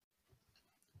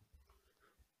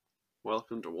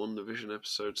Welcome to One Division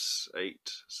episodes 8,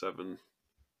 7,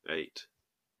 8.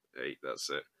 8, that's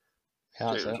it.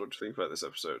 Yeah, James, what do you think about this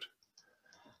episode?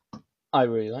 I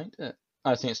really liked it.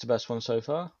 I think it's the best one so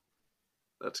far.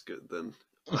 That's good then.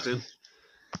 I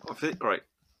think, right,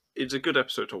 it's a good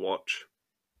episode to watch.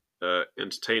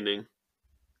 Entertaining,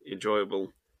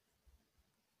 enjoyable.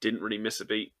 Didn't really miss a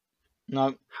beat.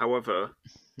 No, However,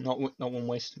 not one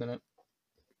wasted minute.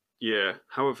 yeah,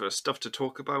 stuff to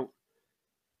talk about.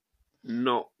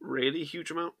 Not really a huge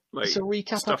amount. Like, It's a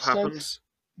recap stuff episode, happens.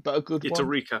 but a good It's one.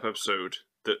 a recap episode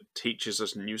that teaches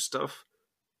us new stuff,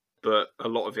 but a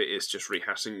lot of it is just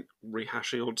rehashing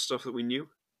old stuff that we knew.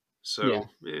 So,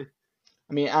 yeah.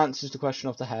 I mean, it answers the question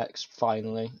of the hex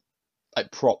finally,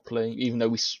 like properly. Even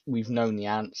though we've known the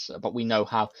answer, but we know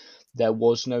how there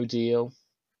was no deal,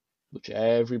 which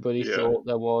everybody thought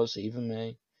there was, even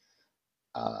me.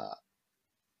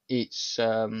 It's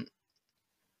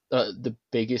the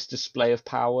biggest display of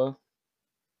power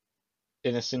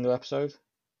in a single episode.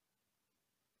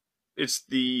 It's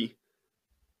the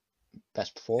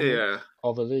best performance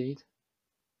of a lead.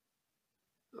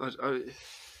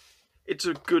 It's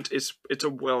a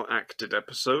well acted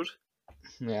episode.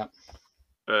 Yeah.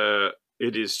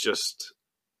 It is just.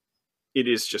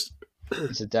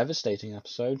 It's a devastating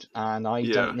episode, and I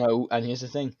don't know. And here's the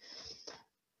thing: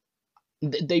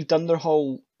 they've done their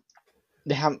whole.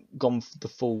 They haven't gone the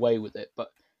full way with it,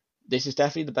 but this is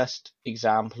definitely the best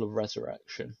example of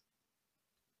resurrection.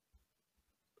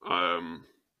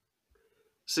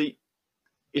 See,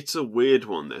 it's a weird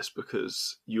one, this,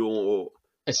 because you're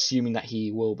assuming that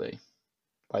he will be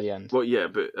by the end. Well, yeah,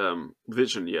 but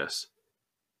Vision, yes,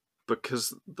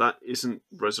 because that isn't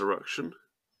resurrection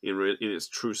in its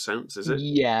true sense, is it?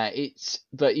 Yeah,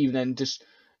 but even then, just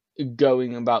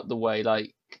going about the way,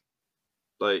 like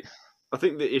I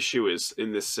think the issue is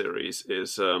in this series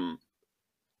is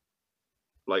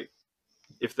like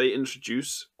if they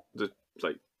introduce the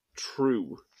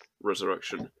true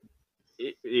resurrection,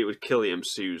 it would kill the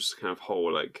MCU's kind of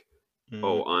whole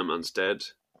oh, Iron Man's dead.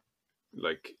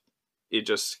 Like it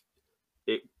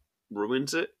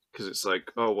ruins it because it's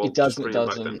like, oh well, it doesn't. Just bring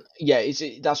it back then. Yeah,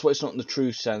 that's why it's not in the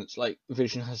true sense. Like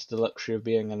Vision has the luxury of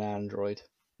being an android.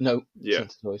 No,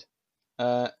 synthezoid.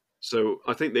 So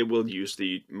I think they will use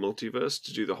the multiverse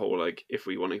to do the whole if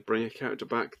we want to bring a character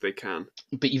back, they can.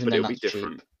 But then it'll that's be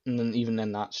different. Cheap. And then even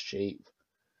then that's cheap.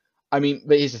 I mean,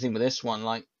 but here's the thing with this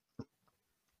one,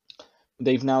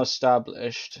 they've now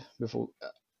established before.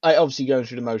 I obviously going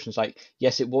through the motions.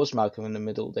 Yes, it was Malcolm in the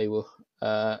Middle. They were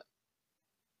riffing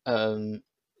on.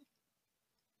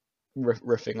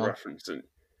 Referencing.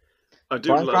 I do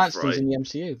Bryan love Cranston's in the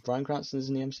MCU. Bryan Cranston's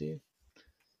in the MCU.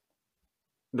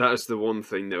 That is the one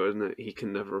thing, though, isn't it? He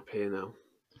can never appear now.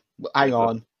 Hang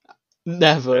on,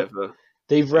 never. Ever.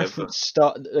 They've referenced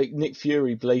Nick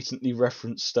Fury blatantly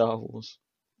referenced Star Wars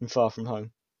in Far From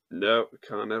Home. No,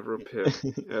 can't ever appear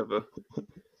ever.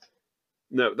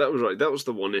 No, that was right. That was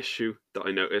the one issue that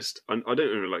I noticed. I don't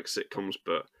really like sitcoms,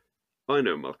 but I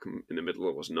know Malcolm in the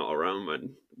Middle was not around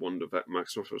when Wanda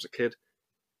Maximoff was a kid.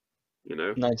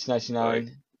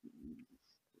 1999.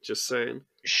 Just saying.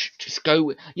 Just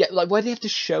go. Yeah, why do they have to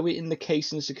show it in the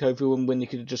case in Sokovia when they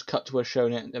could have just cut to her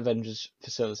showing it at Avengers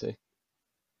facility?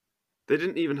 They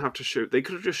didn't even have to show. They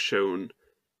could have just shown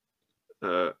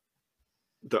the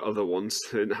other ones.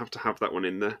 They didn't have to have that one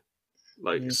in there.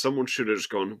 Someone should have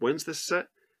just gone, when's this set?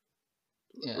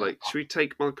 Yeah. Should we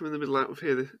take Malcolm in the Middle out of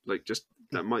here?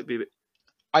 That might be a bit...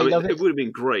 I mean, it would have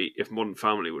been great if Modern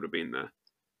Family would have been there.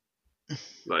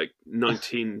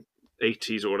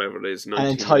 1980s or whatever it is. And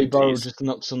then Ty Burrell just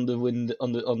knocks on the window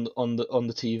on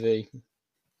the TV.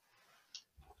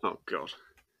 Oh God.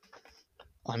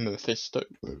 I'm Mephisto.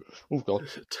 Oh God.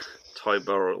 Ty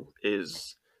Burrell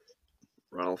is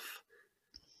Ralph.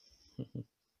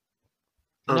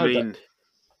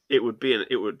 It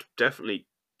would definitely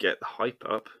get the hype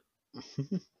up.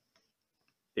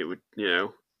 It would,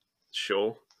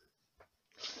 sure.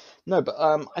 No, but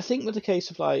I think with the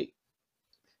case of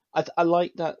I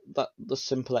like that the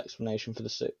simple explanation for the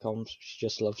sitcoms. She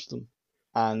just loves them,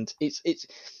 and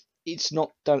it's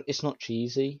not done. It's not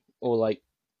cheesy or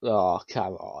oh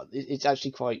come on. It's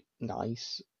actually quite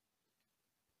nice.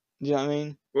 Do you know what I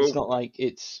mean? Well, it's not like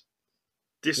it's.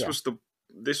 This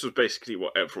was basically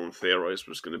what everyone theorized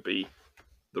was going to be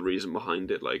the reason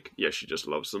behind it. She just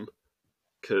loves them,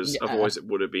 because otherwise it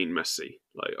would have been messy.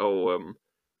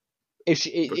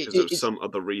 Because of some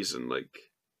other reason,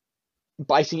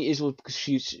 But I think it is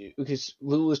because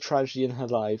with all the tragedy in her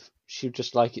life, she would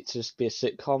just like it to just be a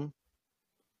sitcom.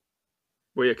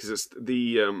 Well, yeah, because it's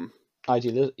the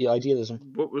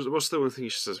idealism. What's the one thing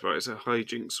she says about it? Is it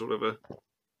hijinks or whatever?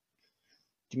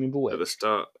 Do you remember at the which?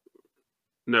 start.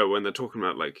 No, when they're talking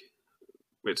about like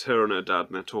it's her and her dad,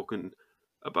 and they're talking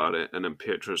about it, and then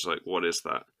Pietro's like, "What is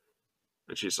that?"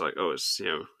 And she's like, "Oh, it's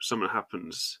something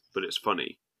happens, but it's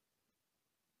funny."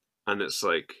 And it's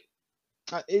like,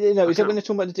 No, I is that when can't. they're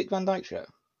talking about the Dick Van Dyke Show?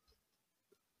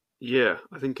 Yeah,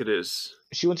 I think it is.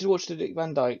 She wanted to watch the Dick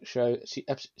Van Dyke Show,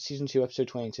 season 2, episode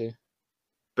 22.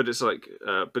 But it's like,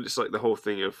 the whole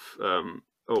thing of,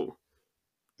 oh,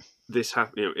 this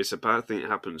happen. It's a bad thing that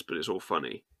happens, but it's all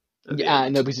funny at the Yeah, no,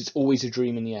 end. because it's always a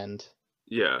dream in the end.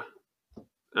 Yeah,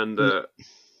 and Mm.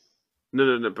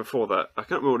 no. Before that, I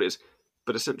can't remember what it is.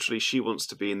 But essentially, she wants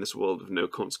to be in this world of no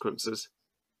consequences,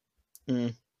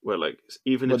 where like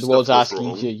even But if the stuff world's goes asking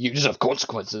wrong, you deserve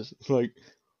consequences. Like,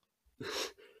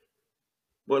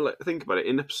 well, like, think about it.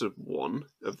 In episode 1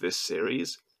 of this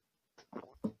series,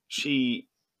 she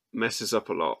messes up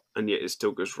a lot, and yet it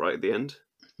still goes right at the end,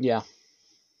 yeah,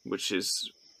 which is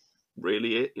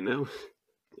really it.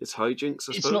 It's hijinks,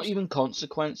 I it's not suppose. even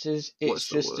consequences. It's What's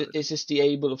the just word? it's just the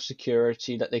able of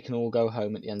security that they can all go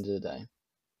home at the end of the day.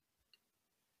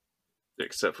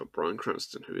 Except for Bryan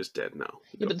Cranston, who is dead now.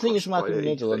 He Yeah, got but the thing is, crushed by Malcolm in the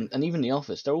a Middle thing. and even The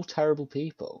Office, they're all terrible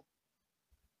people.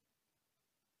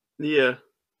 Yeah,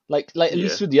 Like at yeah.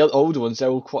 least with the older ones, they're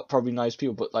all quite probably nice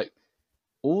people. But like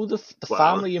all the Well,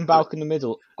 family in Malcolm in the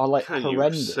Middle are like can you say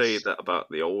horrendous. that about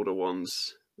the older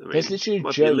ones? I There's mean, literally a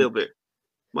might be a little joke. bit,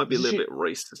 might be a There's little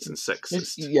literally, bit racist and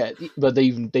sexist. yeah, but they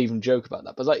even joke about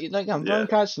that. But Yeah, Bryan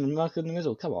Cranston and Malcolm in the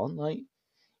Middle, come on, like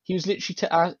he was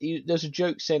literally there's a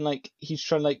joke saying like he's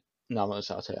trying like no, I'm not gonna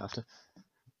say, I'll tell you after.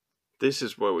 this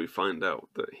is where we find out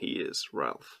that he is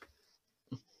Ralph.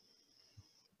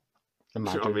 I mean,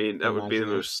 Imagine.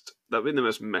 that'd be the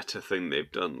most meta thing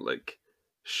they've done. Like,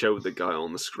 show the guy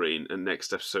on the screen, and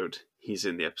next episode he's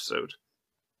in the episode.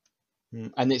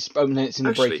 And it's in the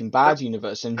Actually, Breaking Bad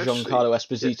universe, and Giancarlo yeah,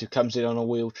 Esposito comes in on a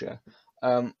wheelchair.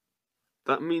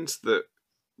 that means that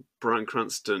Bryan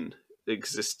Cranston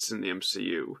exists in the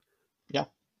MCU Yeah,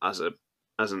 as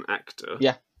an actor,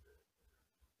 yeah.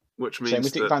 which Same means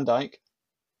with Dick that Van Dyke.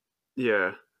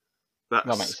 yeah, That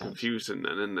that's makes sense. confusing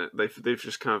then, isn't it? They've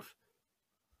just kind of,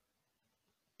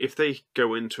 if they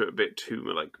go into it a bit too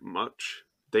like much,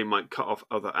 they might cut off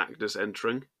other actors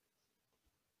entering.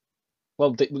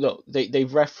 Well,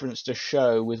 they've referenced a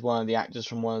show with one of the actors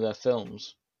from one of their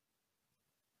films,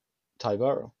 Ty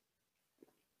Burrell,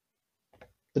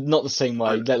 but not the same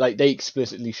way. And They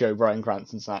explicitly show Bryan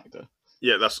Cranston's an actor.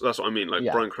 yeah, that's what I mean. Like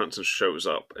Yeah. Bryan Cranston shows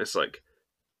up. It's like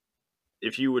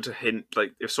if you were to hint,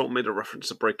 like if someone made a reference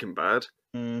to Breaking Bad,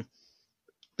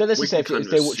 But let's we just say can if kind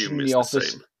of they were watching assume The it's the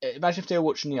Office, same. imagine if they were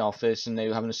watching The Office and they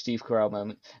were having a Steve Carell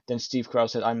moment. Then Steve Carell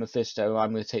said, "I'm Mephisto.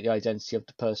 I'm going to take the identity of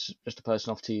just a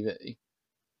person off TV."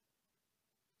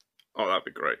 Oh, that'd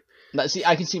be great.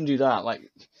 I can see him do that.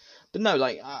 But no,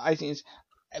 I think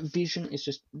Vision is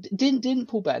just didn't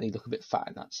Paul Bettany look a bit fat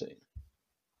in that scene?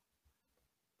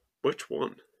 Which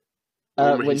one? The one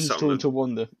where When he's he's sat talking to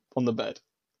Wanda on the bed.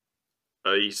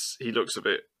 he looks a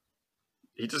bit.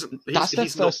 He doesn't. That's their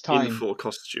He's not first time. in full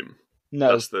costume.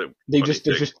 No, That's the they funny just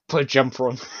thing. put a jumper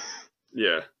on.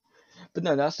 Yeah, But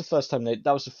no, that's the first time that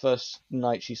was the first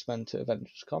night she spent at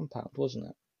Avengers Compound, wasn't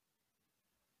it?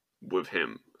 with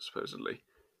him supposedly.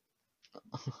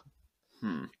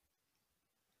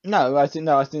 No, I think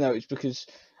no. It's because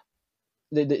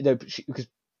because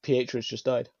Pietro's just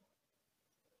died.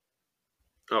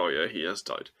 Oh yeah, he has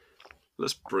died.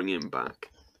 Let's bring him back.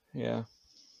 Yeah.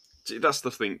 See, that's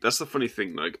the thing. That's the funny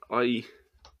thing. Like I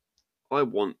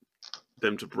want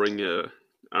them to bring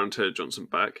Aaron Taylor Johnson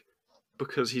back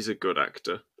because he's a good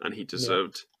actor and he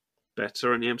deserved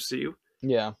better in the MCU.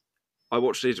 Yeah. I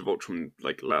watched Age of Ultron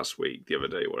like last week, the other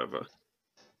day, whatever,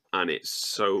 and it's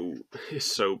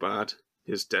so bad.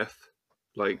 His death,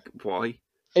 like why?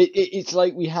 It's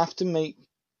like we have to make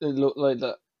it look like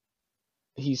that.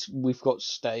 We've got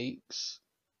stakes.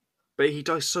 But he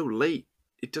dies so late.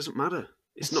 It doesn't matter.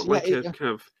 It's not Yeah, like a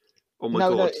kind of oh my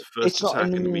no, god, first it's not a attack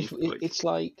enemy. meaningful. It's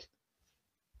like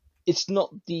it's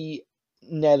not the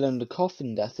nail in the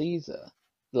coffin death either.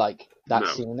 Like that No.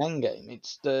 scene in Endgame.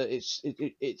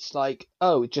 It's like,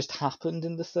 oh, it just happened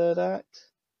in the third act.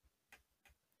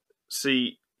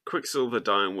 See, Quicksilver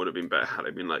dying would have been better had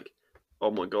it been like,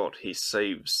 oh my god, he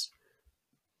saves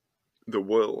the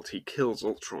world, he kills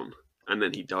Ultron, and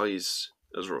then he dies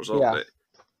as a result of it.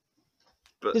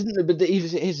 But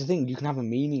Here's the thing: you can have a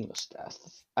meaningless death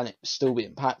and it still be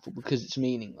impactful because it's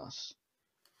meaningless.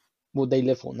 Well, they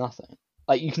live for nothing.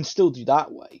 Like you can still do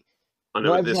that way. I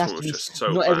know this one was just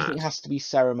so bad. Everything has to be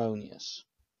ceremonious.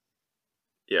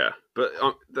 Yeah, but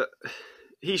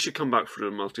he should come back for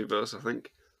the multiverse, I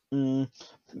think.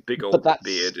 Big old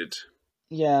bearded.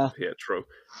 Yeah, Pietro.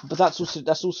 but that's also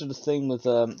the thing with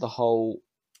the whole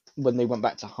when they went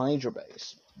back to Hydra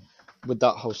base with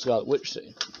that whole Scarlet Witch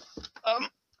thing.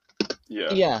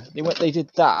 Yeah. Yeah, they did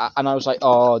that, and I was like,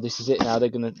 oh, this is it now.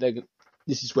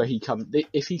 This is where he comes.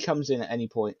 If he comes in at any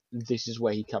point, this is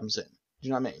where he comes in. Do you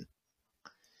know what I mean?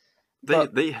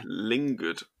 They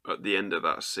lingered at the end of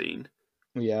that scene,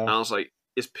 Yeah, and I was like,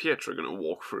 is Pietro going to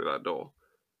walk through that door?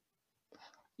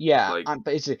 yeah, Like,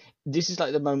 but this is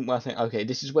like the moment where I think, okay,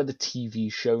 this is where the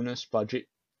TV showness budget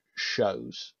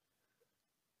shows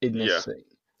in yeah. this thing,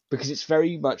 because it's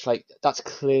very much like that's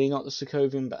clearly not the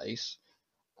Sokovian base,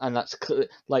 and that's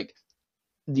like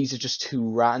these are just two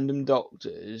random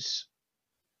doctors,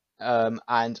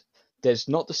 and there's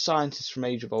not the scientist from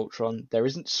Age of Ultron. There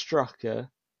isn't Strucker.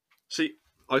 See,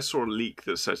 I saw a leak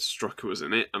that said Strucker was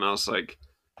in it, and I was like,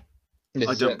 This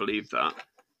I is don't it. believe that.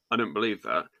 I don't believe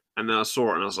that. And then I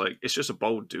saw it, and I was like, it's just a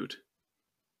bald dude.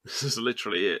 This is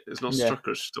literally it. It's not Yeah.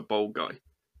 Strucker, it's just a bald guy.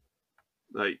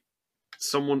 Like,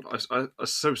 someone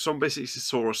basically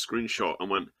saw a screenshot and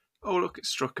went, oh, look,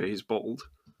 it's Strucker, he's bald.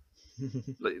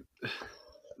 Like,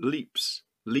 leaps.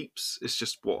 It's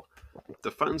just what?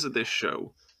 The fans of this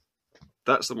show,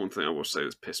 that's the one thing I will say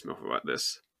that's pissed me off about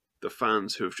this. The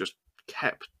fans who have just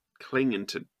kept clinging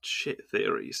to shit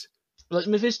theories. Like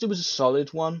Mephisto was a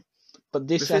solid one, but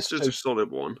Mephisto's a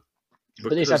solid one.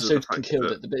 But this because of the episode fact killed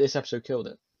that, it. But this episode killed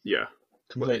it Yeah.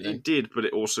 Well, completely. it did, but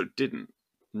it also didn't,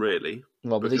 really.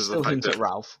 Well, but they because of the still fact hint that- at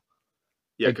Ralph.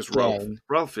 Yeah, because Again.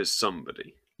 Ralph is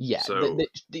somebody. Yeah, So-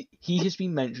 he has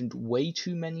been mentioned way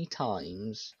too many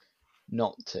times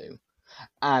not to.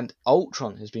 And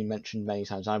Ultron has been mentioned many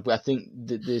times. I think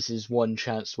that this is one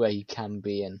chance where he can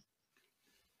be in.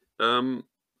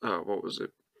 What was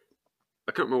it?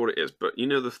 I can't remember what it is, but you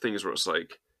know the things where it's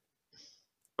like,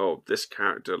 oh, this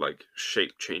character like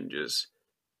shape changes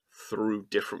through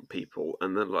different people,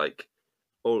 and then like,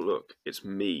 oh look, it's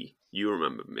me. You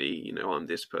remember me? You know, I'm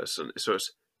this person. So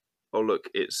it's, oh look,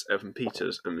 it's Evan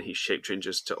Peters, and he shape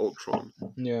changes to Ultron,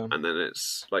 Yeah. and then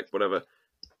it's like whatever,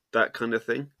 that kind of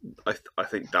thing. I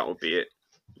think that would be it.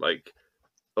 Like,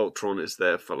 Ultron is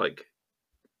there for like,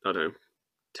 I don't know,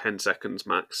 10 seconds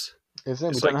max. We It's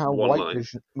don't like know how one White line.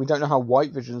 Vision. We don't know how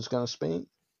White Vision's going to speak.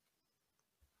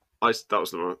 That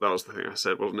was the thing I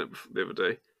said, wasn't it, the other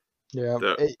day? Yeah.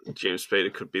 That James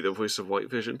Spader could be the voice of White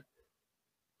Vision.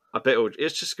 I bet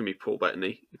it's just going to be Paul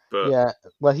Bettany. But yeah.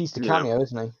 Well, he's the you know. cameo,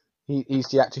 isn't he? He's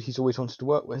the actor he's always wanted to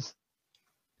work with.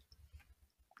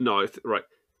 No, right.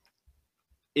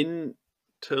 In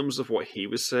terms of what he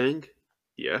was saying,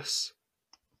 yes.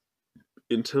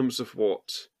 In terms of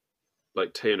what,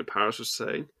 like, Teyonah Parris was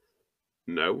saying,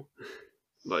 no.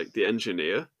 Like, the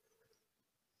engineer,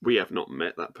 we have not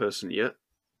met that person yet.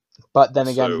 But then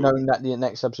again, So- knowing that the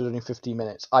next episode is only 15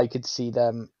 minutes, I could see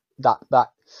them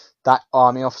that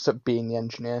army officer being the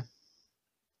engineer.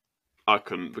 I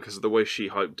couldn't, because of the way she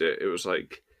hyped it. It was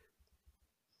like,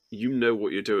 you know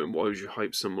what you're doing. Why would you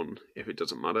hype someone if it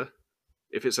doesn't matter?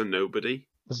 If it's a nobody?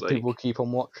 Because Like, people keep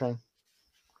on watching.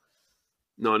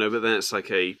 no, I know, but then it's like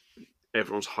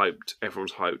everyone's hyped.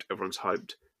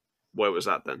 Where was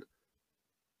that then?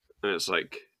 And it's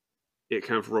like, it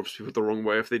kind of rubs people the wrong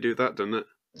way if they do that, doesn't it?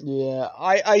 Yeah,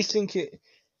 I think it.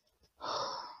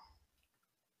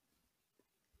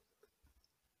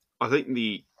 I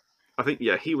think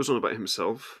yeah, he was on about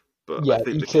himself, but Yeah, I think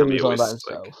he the clearly was cameo on about is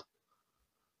like, himself.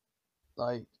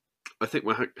 Like, I think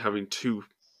we're having two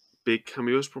big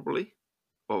cameos probably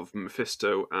of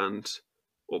Mephisto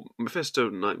Mephisto,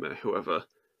 Nightmare, whoever,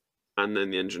 and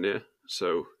then the engineer.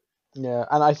 So yeah,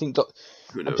 and I think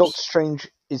who knows? Doctor Strange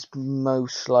is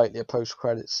most likely a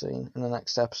post-credit scene in the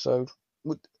next episode,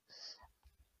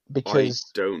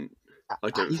 because I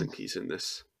don't think he's in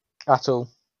this. at all.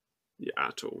 Yeah,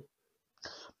 at all.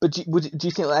 But do you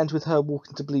think it'll end with her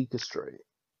walking to Bleecker Street?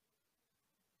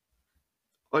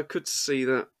 I could see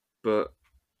that, but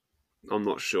I'm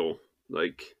not sure.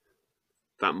 Like,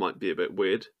 that might be a bit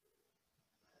weird.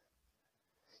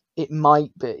 It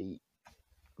might be,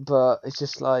 but it's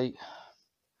just like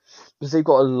because they've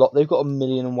got a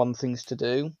million and one things to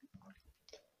do,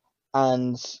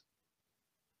 and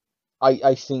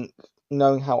I think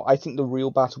I think the real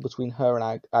battle between her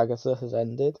and Agatha has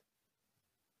ended.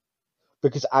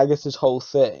 Because Agatha's whole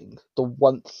thing,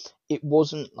 it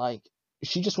wasn't like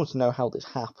she just wanted to know how this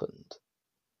happened,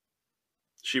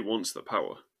 She wants the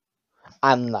power.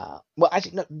 and that. Well,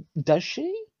 actually, no, does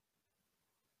she?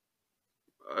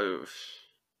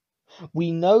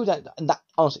 We know that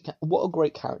honestly, what a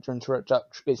great character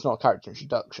introduction. It's not a character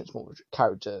introduction; it's more of a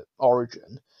character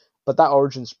origin. But that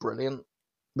origin's brilliant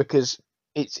because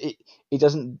it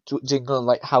doesn't jingle on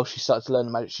like how she started to learn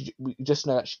the magic. We just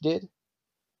know that she did,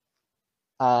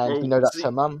 and we Well, know that's her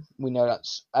see, mum. We know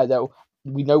that's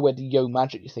we know where the Yo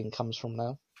Magic thing comes from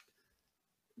now.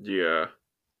 yeah,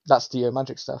 That's the Yo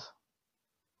Magic stuff.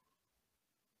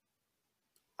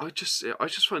 I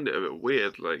just find it a bit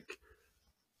weird. Like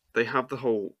they have the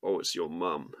whole, oh, it's your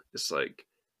mum. It's like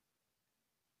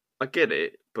I get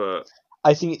it, but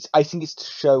I think it's to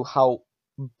show how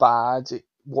bad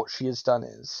what she has done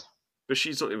is.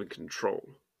 she's not even in control.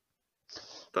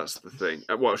 That's the thing.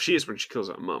 Well, she is when she kills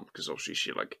her mum, because obviously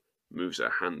she like moves her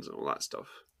hands and all that stuff.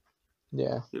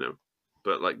 Yeah. You know,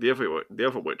 but like the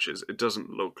other witches, it doesn't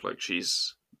look like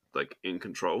she's like in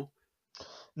control.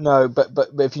 No, but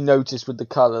if you notice with the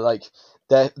color, like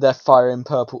they're firing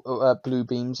blue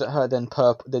beams at her, then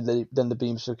purple, then the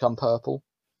beams become purple.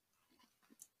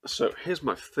 So here's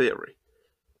my theory.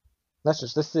 That's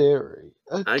just a theory,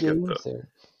 a game Agatha, theory.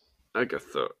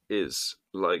 Agatha is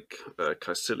like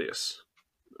Caecilius.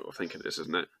 I think it is,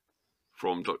 isn't it?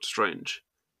 From Doctor Strange.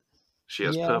 She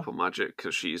has Yeah, purple magic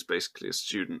because she's basically a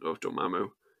student of Dormammu.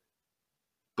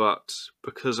 But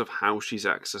because of how she's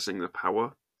accessing the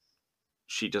power,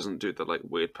 she doesn't do the like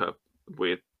weird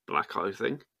black eye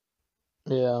thing.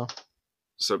 yeah,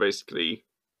 So basically,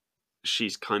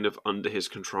 she's kind of under his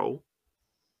control,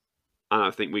 and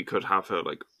I think we could have her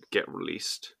like get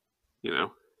released. You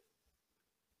know?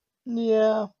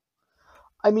 yeah.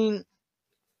 I mean,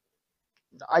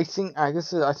 I think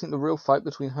Agatha. I think the real fight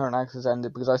between her and Agatha's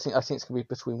ended because I think it's gonna be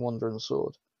between Wanda and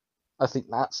Sword. I think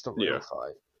that's the real Yeah.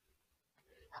 fight.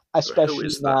 But who Especially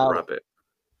is that now. rabbit?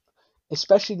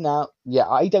 Especially now. Yeah,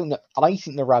 I don't know. I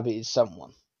think the rabbit is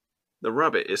someone. The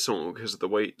rabbit is someone because of the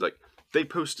way like they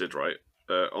posted right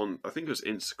on I think it was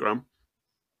Instagram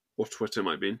or Twitter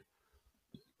might have been.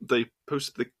 They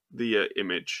posted the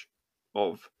image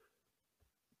of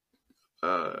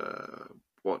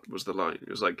what was the line? It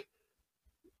was like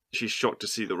she's shocked to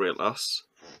see the real us,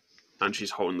 and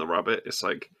she's holding the rabbit. It's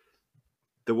like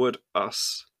the word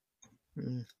 "us"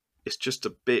 Mm. is just a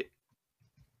bit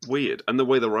weird, and the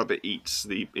way the rabbit eats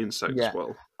the insect Yeah, as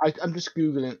well. I'm just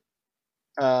googling.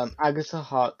 Agatha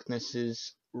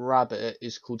Harkness's rabbit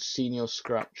is called Senior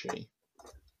Scratchy.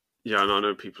 Yeah, and I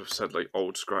know people have said like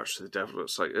 "old Scratch to the devil."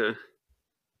 It's like,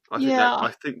 Yeah,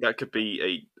 I think that could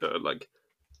be a like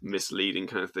misleading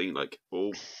kind of thing. Like,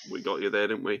 oh, we got you there,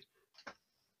 didn't we?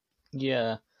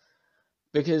 yeah,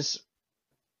 because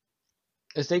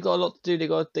as they got a lot to do, they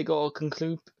got to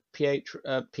conclude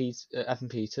Evan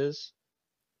Peters.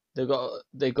 They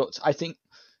got. I think.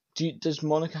 Does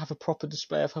Monica have a proper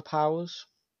display of her powers?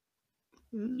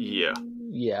 Yeah,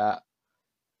 Yeah.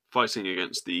 fighting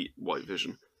against the White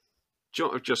Vision. Do you know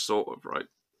what I've just thought of? Right.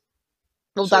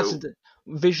 Well, So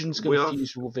Vision's we gonna are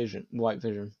fuse with White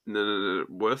Vision. no.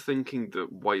 We're thinking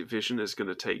that White Vision is going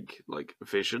to take like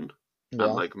Vision and Yeah.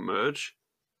 like merge.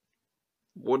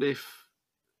 What if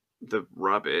the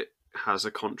rabbit has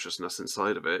a consciousness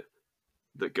inside of it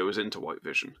that goes into White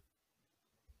Vision?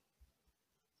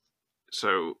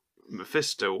 So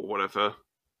Mephisto or whatever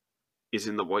is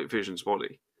in the White Vision's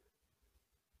body,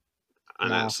 and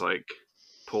Nah. it's like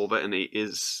Paul Bettany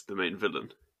is the main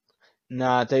villain.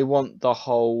 Nah. They want the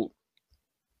whole.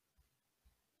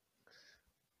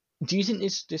 Do you think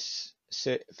this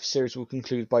series will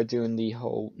conclude by doing the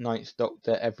whole Ninth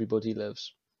Doctor Everybody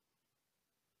Lives?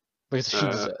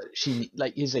 Because she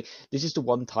like is this is the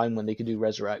one time when they could do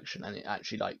resurrection and it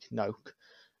actually like no,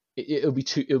 it'll be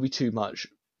too much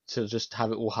to just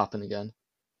have it all happen again.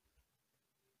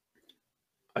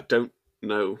 I don't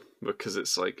know because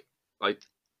it's like I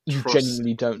You trust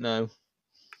genuinely don't know.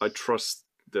 I trust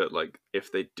that like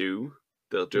if they do,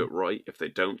 they'll do it right. If they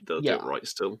don't, they'll do Yeah, it right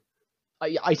still. I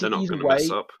They're think not either going to mess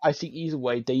way. up. I think either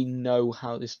way they know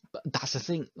how this. That's the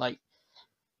thing. Like,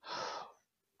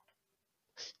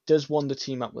 does Wanda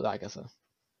team up with Agatha?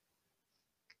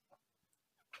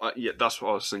 Yeah, that's what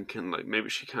I was thinking. Like maybe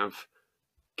she kind of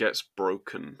gets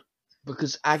broken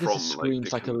Because Agatha from like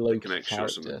screams like a the Loki connection or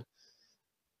something. character.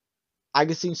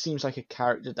 Agatha seems like a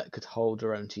character that could hold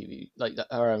her own TV, like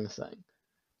her own thing.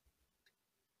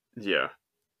 Yeah,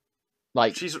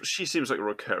 Like, she seems like a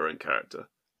recurring character,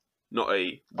 not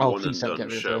a oh, one please and don't get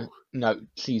done rid of her. show. No,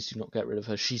 please do not get rid of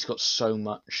her. She's got so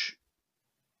much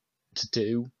to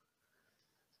do.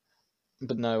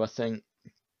 But no, I think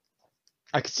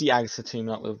I could see Agatha teaming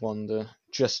up with Wanda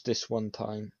just this one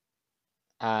time.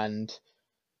 And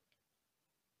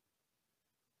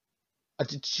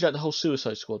did you like the whole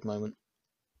Suicide Squad moment?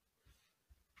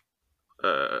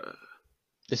 Uh,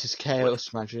 This is what?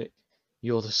 chaos magic.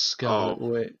 You're the Scarlet Oh,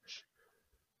 Witch.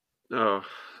 oh,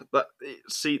 that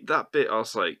see that bit. I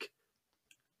was like,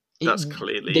 That's they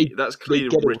clearly get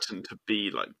it. written to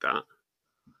be like that.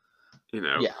 You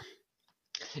know. Yeah,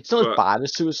 it's not as But bad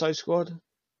as Suicide Squad.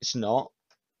 It's not.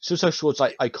 Suicide Squad's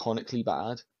like iconically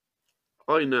bad.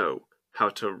 I know how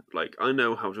to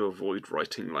avoid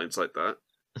writing lines like that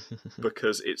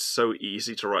because it's so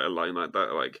easy to write a line like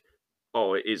that. Like,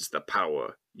 oh, it is the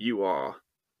power. You are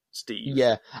Steve.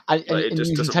 Yeah, and Like, it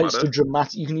just you can doesn't tell it's the matter.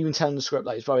 dramatic. You can even tell in the script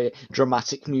like it's very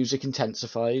dramatic. Music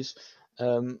intensifies.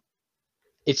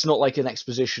 It's not like an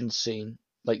exposition scene,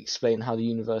 like explaining how the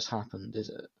universe happened, is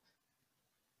it?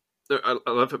 No,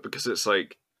 I love it because it's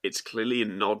like it's clearly a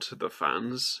nod to the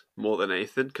fans more than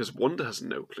anything. Because Wanda has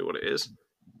no clue what it is.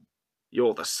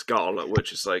 You're the Scarlet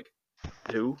Witch. It's like,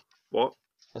 who? What?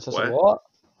 It's just like, Where? what?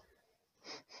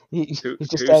 He just Who's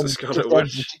the ends. Scarlet Just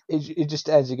ends. Witch? It just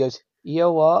ends. He goes, you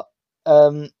know what?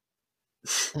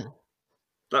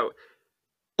 That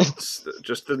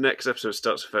just the next episode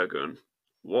starts with her going,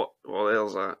 what the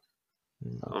hell's that?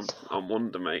 No. I'm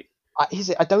Wonder, mate.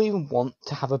 I don't even want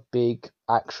to have a big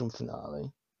action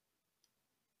finale.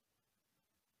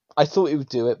 I thought it would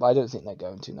do it, but I don't think they're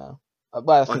going to now.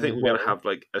 Well, I think they we're going to will. have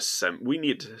like we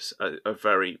need a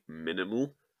very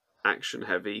minimal action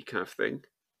heavy kind of thing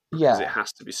because Yeah, it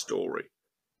has to be story.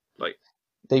 Like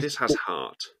they've this has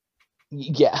heart.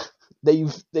 yeah,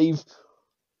 they've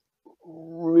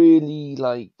really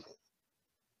like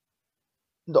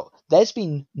no. There's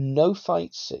been no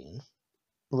fight scene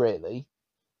really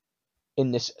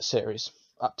in this series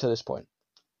up to this point,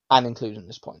 and including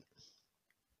this point.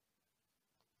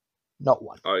 Not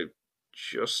one. I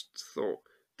just thought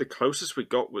the closest we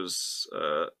got was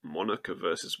Monica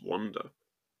versus Wanda,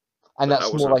 And but that's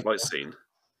that was more a like fight scene.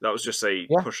 That was just a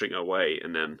yeah, pushing away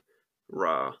and then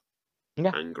rah,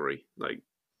 yeah. angry. Like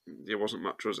it wasn't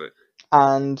much, was it?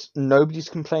 And nobody's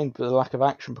complained for the lack of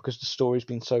action because the story's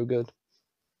been so good.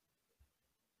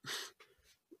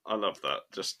 I love that.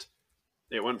 Just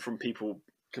it went from people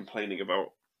complaining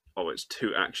about it's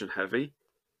too action heavy,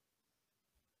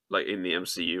 like in the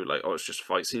MCU, like it's just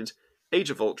fight scenes. Age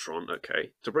of Ultron,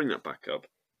 okay, to bring that back up,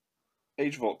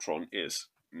 Age of Ultron is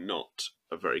not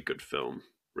a very good film,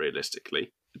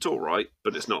 realistically. It's all right,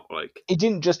 but it's not like It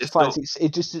didn't it's justify not.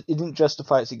 it didn't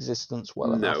justify its existence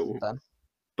well enough. No, Then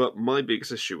but my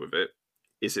biggest issue with it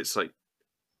is it's like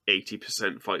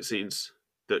 80% fight scenes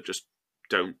that just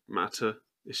don't matter.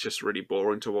 It's just really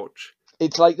boring to watch.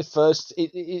 it's like the first.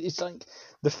 It's like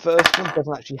the first one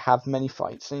doesn't actually have many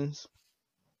fight scenes.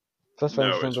 First No,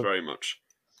 one it's doesn't. very much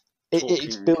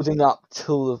It's talking. building up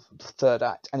till the third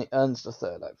act, and it earns the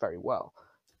third act very well.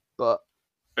 But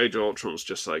Age of Ultron's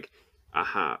just like,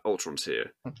 aha, Ultron's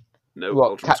here. No, what?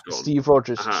 Ultron's gone. Steve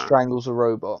Rogers Aha. strangles a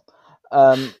robot.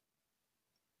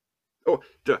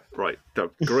 Right. The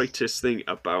greatest thing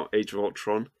about Age of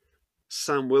Ultron,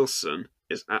 Sam Wilson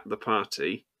is at the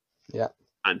party, Yeah.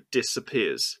 and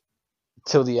disappears.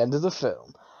 Till the end of the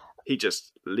film. He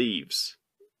just leaves.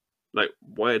 Like,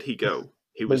 where'd he go?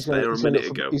 He But was there a minute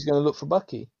ago. He's going to look for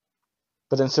Bucky.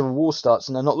 But then Civil War starts,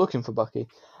 and they're not looking for Bucky.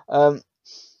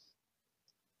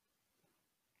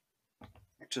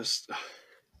 Just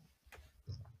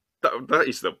that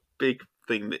is the big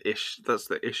thing. That's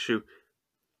the issue.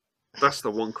 That's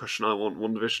the one question I want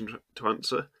WandaVision to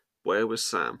answer. Where was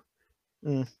Sam?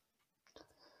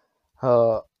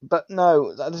 But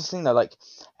no, that's the thing though. Like,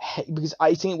 because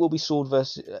I think it will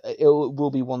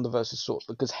be Wanda versus Sword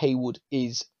because Hayward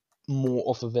is more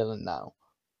of a villain now.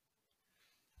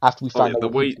 After we find out the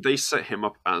way they set him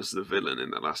up as the villain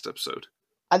in the last episode,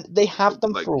 and they have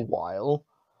done for a while,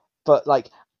 but like,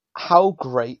 how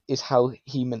great is how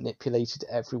he manipulated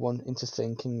everyone into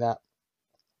thinking that.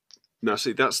 Now,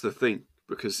 see, that's the thing,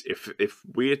 because if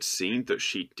we had seen that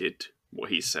she did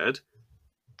what he said,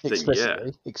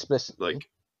 explicitly, like,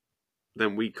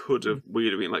 then we'd have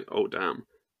been like, oh damn,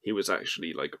 he was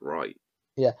actually like right.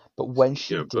 Yeah, but when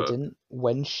she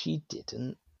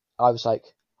didn't, I was like,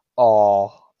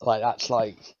 oh, like that's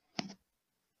like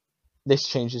this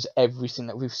changes everything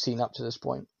that we've seen up to this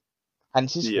point, and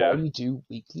this is why we do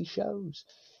weekly shows.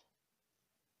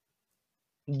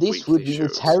 This would be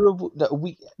terrible.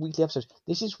 Weekly episodes.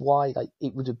 This is why, like,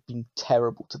 it would have been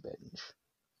terrible to binge.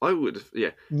 I would have, yeah.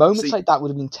 Moments like that would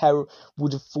have been terrible.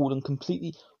 Would have fallen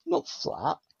completely, not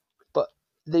flat, but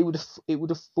they would have. It would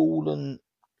have fallen,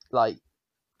 like,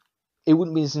 it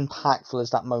wouldn't be as impactful as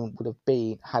that moment would have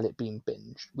been had it been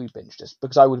binged. We binged this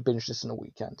because I would have binged this in a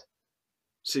weekend.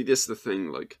 See, this is the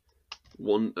thing. Like,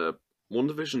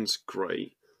 WandaVision's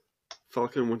great.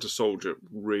 Falcon and Winter Soldier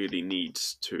really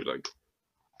needs to like.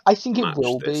 I think it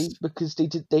will be because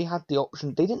they had the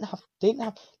option. They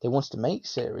wanted to make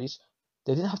series.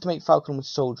 They didn't have to make Falcon and Winter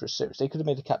Soldier a series. They could have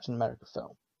made a Captain America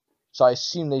film. So I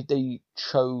assume they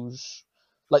chose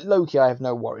like Loki. I have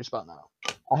no worries about now.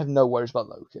 I have no worries about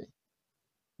Loki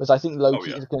because I think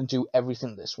Loki is going to do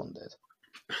everything this one did.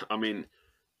 I mean,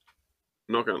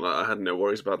 not gonna lie, I had no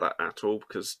worries about that at all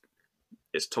because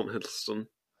it's Tom Hiddleston.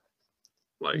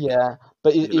 Like, yeah,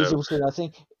 but it is also I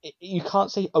think you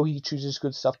can't say he chooses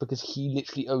good stuff because he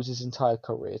literally owes his entire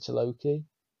career to Loki.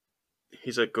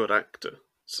 He's a good actor,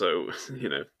 so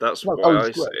that's why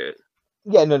I say it.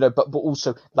 Yeah, no, but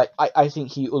also like I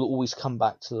think he will always come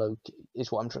back to Loki.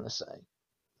 Is what I'm trying to say.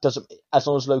 Doesn't as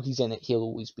long as Loki's in it, he'll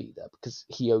always be there because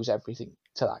he owes everything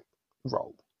to that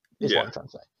role. Is what I'm trying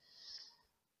to say.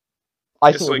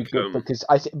 I think it'll be good because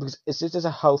there's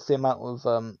a healthy amount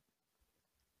of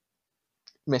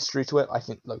mystery to it. I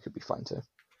think Loki would be fine too.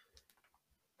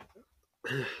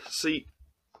 See,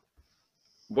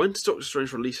 when's Doctor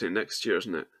Strange releasing? Next year,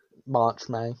 isn't it? March,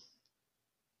 May.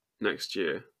 Next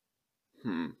year.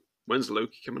 When's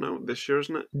Loki coming out? This year,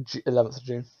 isn't it? 11th of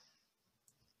June.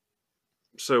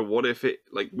 So what if it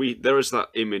there is that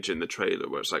image in the trailer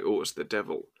where it's like, oh, it's the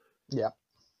devil. Yeah.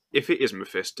 If it is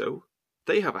Mephisto,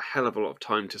 they have a hell of a lot of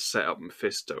time to set up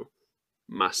Mephisto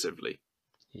massively.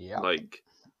 Yeah. Like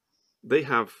they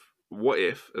have What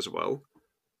If as well.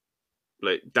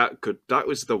 Like that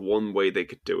was the one way they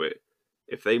could do it.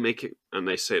 If they make it and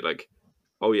they say like,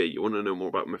 oh yeah, you want to know more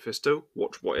about Mephisto?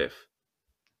 Watch What If.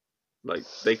 Like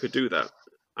they could do that,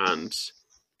 and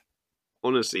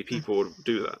honestly, people would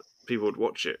do that. People would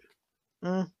watch it.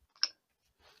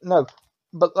 No,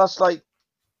 but that's like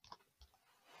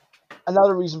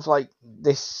another reason for like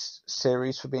this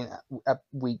series for being a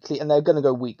weekly, and they're going to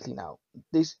go weekly now.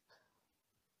 This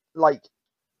like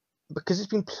because it's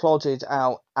been plodded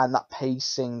out and that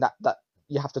pacing that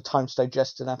you have the time to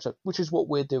digest an episode, which is what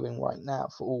we're doing right now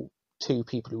for all 2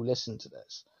 people who listen to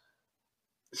this.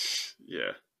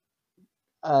 Yeah.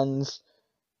 And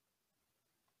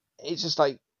it's just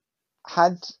like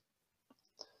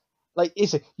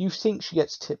you think she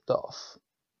gets tipped off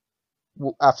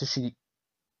after she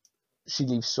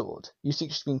leaves Sword? You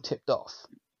think she's been tipped off?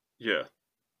 Yeah.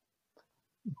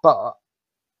 But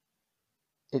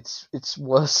it's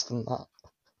worse than that.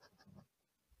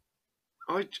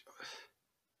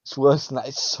 It's worse than that.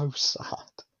 It's so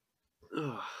sad.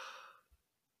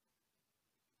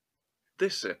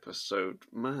 This episode,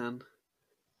 man.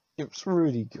 It was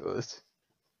really good.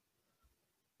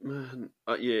 Man,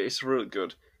 yeah, it's really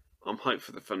good. I'm hyped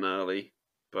for the finale,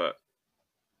 but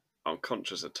I'm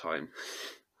conscious of time.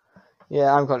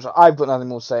 Yeah, I'm conscious. I've got nothing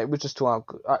more to say. It was just too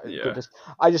goodness.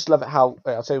 I just love it how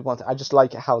I'll tell you one thing. I just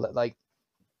like it how that like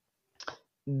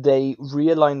they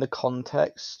realign the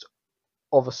context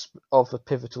of a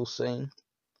pivotal scene,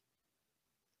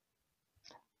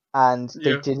 and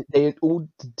they all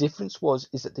the difference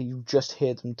is that you just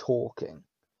hear them talking.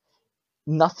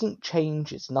 Nothing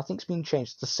changes. Nothing's been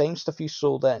changed. The same stuff you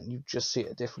saw then, you just see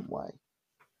it a different way.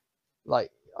 Like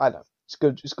I don't know, it's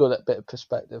good. It's good at a bit of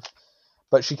perspective.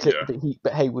 But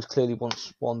but Hayward clearly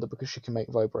wants Wanda because she can make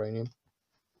vibranium.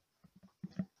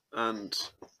 And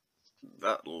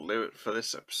that'll do it for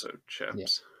this episode,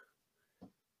 chaps. Yeah.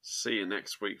 See you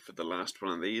next week for the last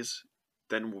one of these.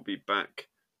 Then we'll be back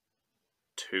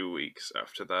 2 weeks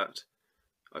after that,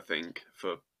 I think,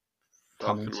 for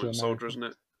Falcon and Winter Soldier, isn't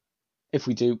it? If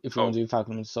we want to do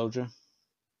Falcon and Winter Soldier.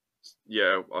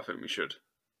 Yeah, I think we should.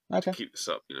 Okay. To keep this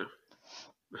up,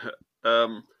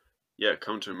 Yeah,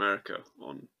 come to America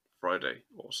on Friday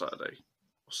or Saturday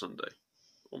or Sunday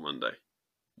or Monday.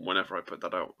 Whenever I put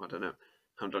that out, I don't know.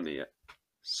 Haven't done it yet.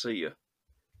 See ya.